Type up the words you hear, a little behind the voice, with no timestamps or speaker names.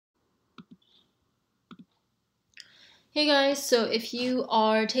Hey guys, so if you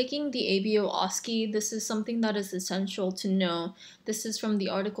are taking the ABO OSCE, this is something that is essential to know. This is from the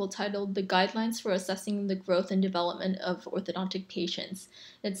article titled The Guidelines for Assessing the Growth and Development of Orthodontic Patients.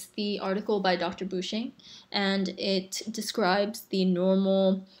 It's the article by Dr. Buschang, and it describes the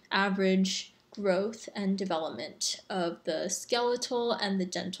normal average growth and development of the skeletal and the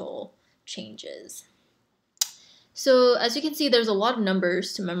dental changes. So as you can see, there's a lot of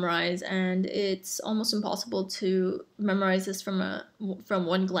numbers to memorize, and it's almost impossible to memorize this from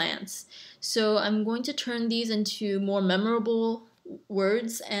one glance. So I'm going to turn these into more memorable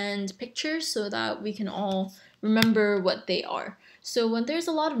words and pictures so that we can all remember what they are. So when there's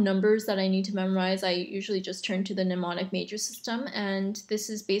a lot of numbers that I need to memorize, I usually just turn to the mnemonic major system, and this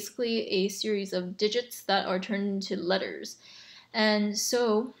is basically a series of digits that are turned into letters. And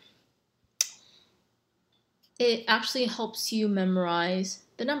so it actually helps you memorize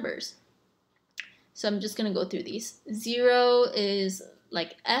the numbers. So I'm just going to go through these. 0 is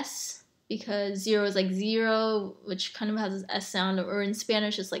like S, because 0 is like zero, which kind of has an S sound, or in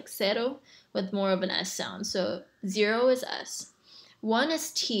Spanish it's like cero with more of an S sound. So 0 is S. 1 is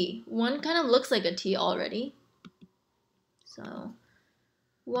T. 1 kind of looks like a T already. So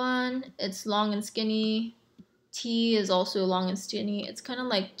 1, it's long and skinny. T is also long and skinny. It's kind of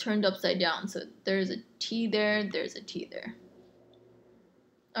like turned upside down. So there's a T there, there's a T there.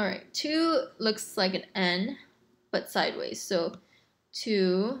 Alright, 2 looks like an N, but sideways. So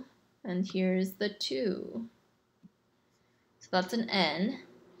 2, and here's the 2. So that's an N.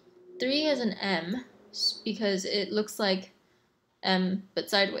 3 is an M, because it looks like M, but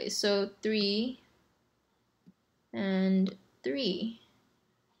sideways. So 3 and 3.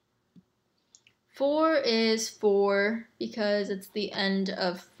 4 is 4 because it's the end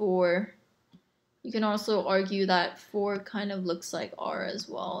of 4. You can also argue that 4 kind of looks like R as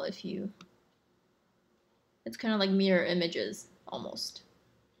well it's kind of like mirror images almost.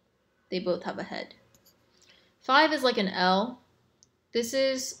 They both have a head. 5 is like an L. This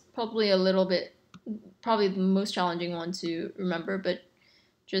is probably the most challenging one to remember, but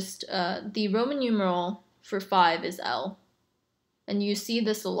just the Roman numeral for 5 is L. And you see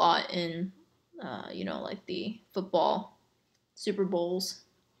this a lot in like the football Super Bowls,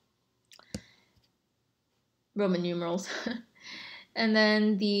 Roman numerals. And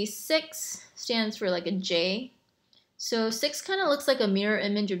then the 6 stands for like a J. So 6 kind of looks like a mirror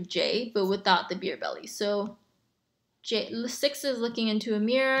image of J, but without the beer belly. So 6 is looking into a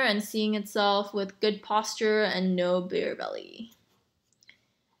mirror and seeing itself with good posture and no beer belly.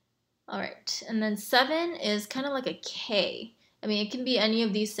 Alright, and then 7 is kind of like a K. I mean, it can be any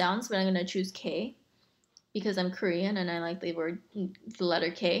of these sounds, but I'm going to choose K because I'm Korean and I like the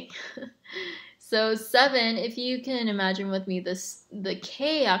letter K. So 7, if you can imagine with me, the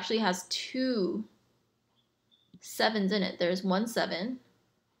K actually has 2 7s in it. There's 1 7.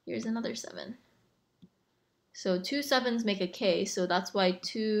 Here's another 7. So 2 7s make a K, so that's why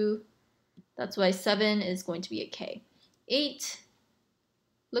 7 is going to be a K. 8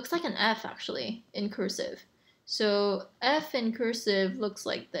 looks like an F actually in cursive. So F in cursive looks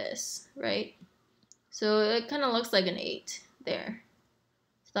like this, right? So it kind of looks like an 8 there.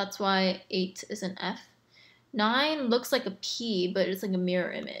 So that's why 8 is an F. 9 looks like a P, but it's like a mirror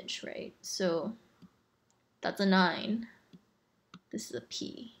image, right? So that's a 9. This is a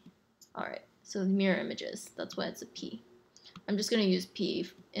P. Alright, so mirror images, that's why it's a P. I'm just going to use P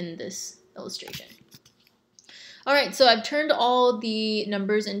in this illustration. Alright, so I've turned all the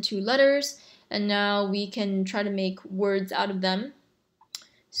numbers into letters, and now we can try to make words out of them.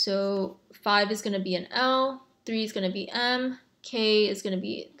 So 5 is going to be an L, 3 is going to be M, K is going to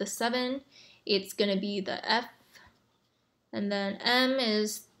be the 7, 8 is going to be the F, and then M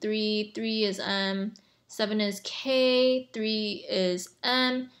is 3, 3 is M, 7 is K, 3 is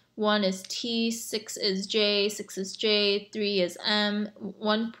M, 1 is T, 6 is J, 6 is J, 3 is M,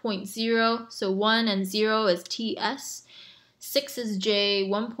 1.0, so 1 and 0 is TS, 6 is J,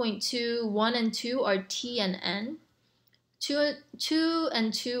 1.2, 1 and 2 are T and N, 2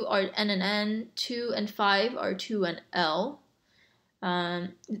 and 2 are N and N, 2 and 5 are 2 and L,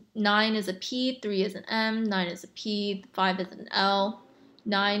 9 is a P, 3 is an M, 9 is a P, 5 is an L,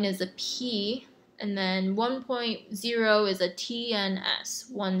 9 is a P, and then 1.0 is a T and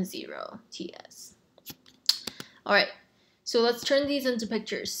S, 10 TS. Alright, so let's turn these into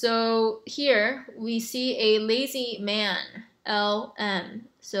pictures. So here we see a lazy man, LM,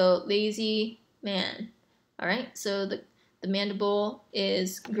 so lazy man. Alright, so the mandible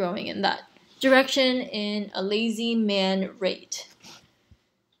is growing in that direction in a lazy man rate.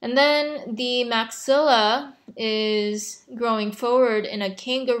 And then the maxilla is growing forward in a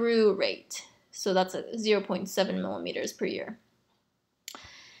kangaroo rate. So that's a 0.7 millimeters per year.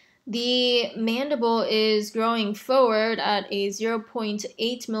 The mandible is growing forward at a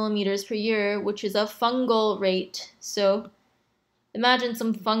 0.8 millimeters per year, which is a fungal rate. So imagine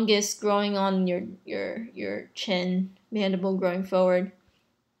some fungus growing on your chin, mandible growing forward.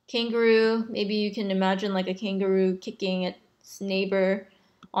 Kangaroo, maybe you can imagine like a kangaroo kicking its neighbor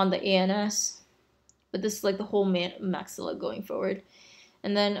on the ANS. But this is like the whole maxilla going forward.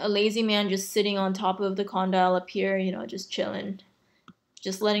 And then a lazy man just sitting on top of the condyle up here, you know, just chilling.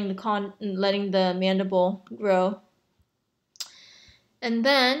 Just letting the mandible grow. And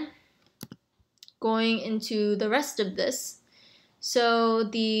then going into the rest of this. So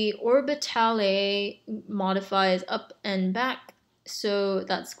the orbitale modifies up and back. So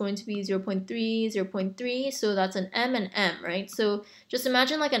that's going to be 0.3, 0.3. So that's an M and M, right? So just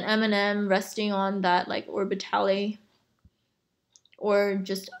imagine like an M and M resting on that like orbitale, or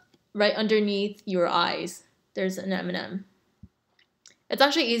just right underneath your eyes. There's an M and M. It's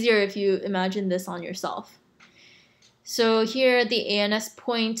actually easier if you imagine this on yourself. So here the ANS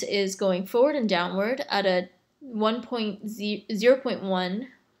point is going forward and downward at a 0.1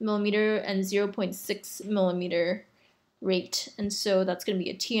 millimeter and 0.6 millimeter rate. And so that's going to be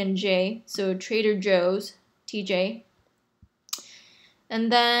a TNJ, so Trader Joe's, TJ.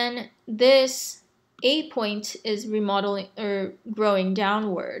 And then this A point is remodeling or growing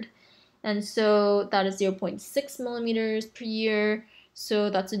downward. And so that is 0.6 millimeters per year. So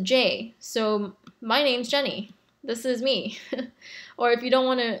that's a J. So my name's Jenny. This is me. Or if you don't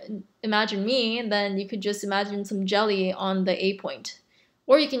want to imagine me, then you could just imagine some jelly on the A point.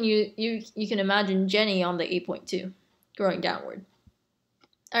 Or you can imagine Jenny on the A point too, growing downward.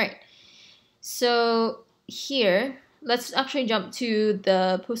 All right. So here, let's actually jump to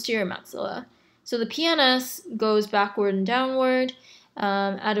the posterior maxilla. So the PNS goes backward and downward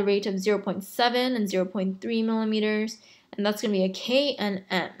at a rate of 0.7 and 0.3 millimeters. And that's going to be a K and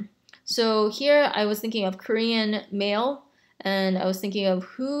M. So here I was thinking of Korean male, and I was thinking of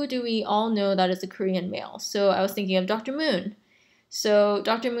who do we all know that is a Korean male. So I was thinking of Dr. Moon. So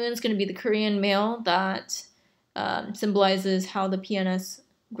Dr. Moon is going to be the Korean male that symbolizes how the PNS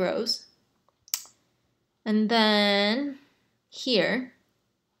grows. And then here,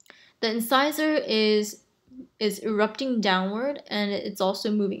 the incisor is erupting downward, and it's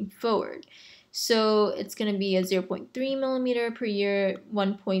also moving forward. So it's going to be a 0.3 millimeter per year,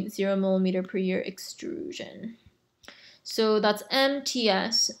 1.0 millimeter per year extrusion. So that's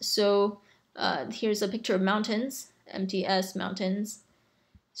MTS. So here's a picture of mountains, MTS mountains.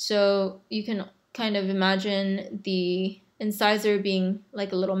 So you can kind of imagine the incisor being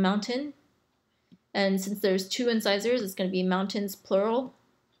like a little mountain. And since there's two incisors, it's going to be mountains plural.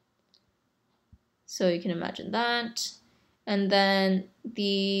 So you can imagine that. And then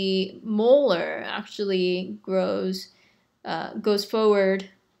the molar actually goes forward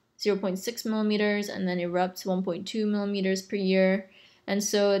 0.6 millimeters and then erupts 1.2 millimeters per year. And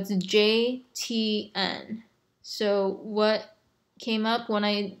so it's JTN. So what came up when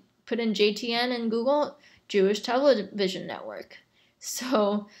I put in JTN in Google? Jewish Television Network.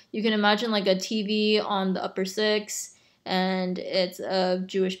 So you can imagine like a TV on the upper six, and it's of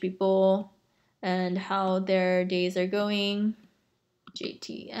Jewish people and how their days are going,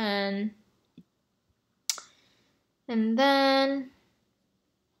 JTN. And then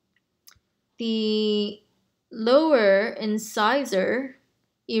the lower incisor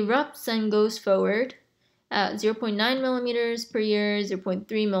erupts and goes forward at 0.9 millimeters per year,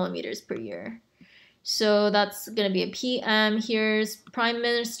 0.3 millimeters per year. So that's going to be a PM. Here's Prime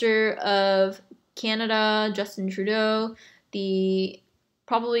Minister of Canada, Justin Trudeau,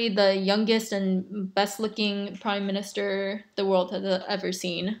 probably the youngest and best looking prime minister the world has ever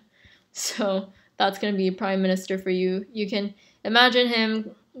seen. So that's going to be a prime minister for you. You can imagine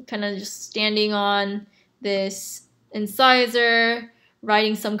him kind of just standing on this incisor,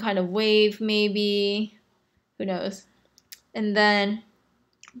 riding some kind of wave maybe, who knows. And then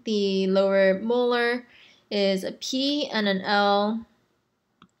the lower molar is a P and an L,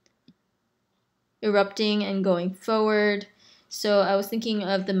 erupting and going forward. So I was thinking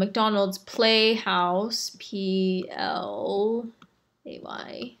of the McDonald's Playhouse, P-L-A-Y.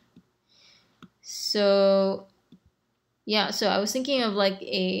 So yeah, so I was thinking of like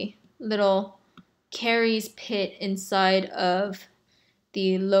a little caries pit inside of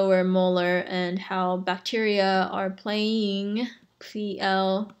the lower molar and how bacteria are playing,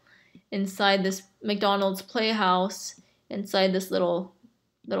 PL, inside this McDonald's Playhouse, inside this little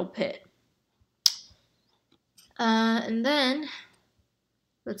pit. And then,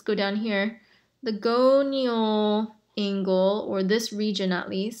 let's go down here. The gonial angle, or this region at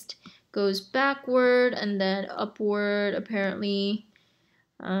least, goes backward and then upward apparently.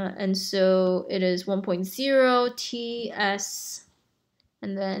 And so it is 1.0 TS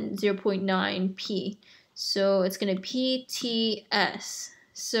and then 0.9 P. So it's going to PTS.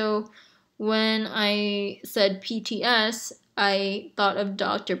 So when I said PTS, I thought of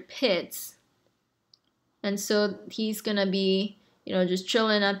Dr. Pitts. And so he's going to be, just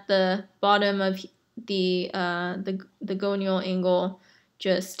chilling at the bottom of the gonial angle,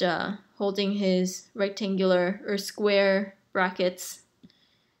 just holding his rectangular or square brackets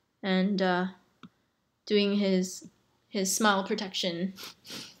and doing his smile protection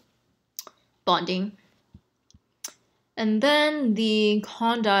bonding. And then the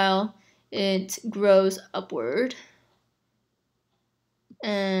condyle, it grows upward.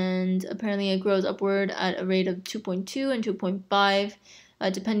 And apparently it grows upward at a rate of 2.2 and 2.5,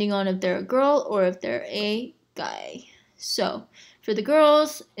 depending on if they're a girl or if they're a guy. So for the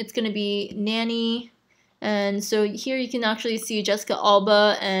girls, it's going to be Nanny. And so here you can actually see Jessica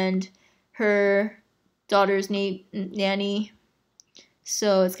Alba and her daughter's name, Nanny.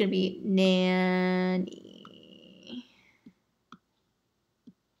 So it's going to be Nanny.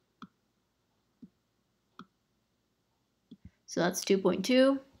 So that's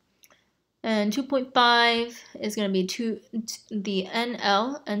 2.2. And 2.5 is going to be the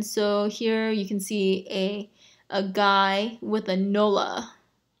NL. And so here you can see a guy with a NOLA.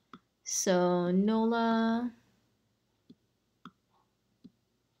 So NOLA.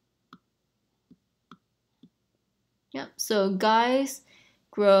 Yep. So guys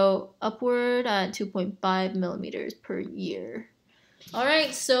grow upward at 2.5 millimeters per year. All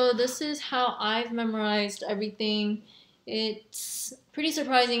right. So this is how I've memorized everything. It's pretty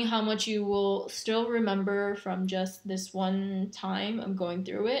surprising how much you will still remember from just this one time of going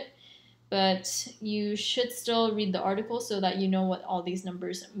through it, but you should still read the article so that you know what all these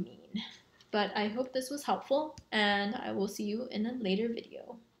numbers mean. But I hope this was helpful, and I will see you in a later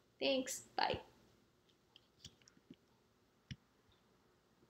video. Thanks, bye.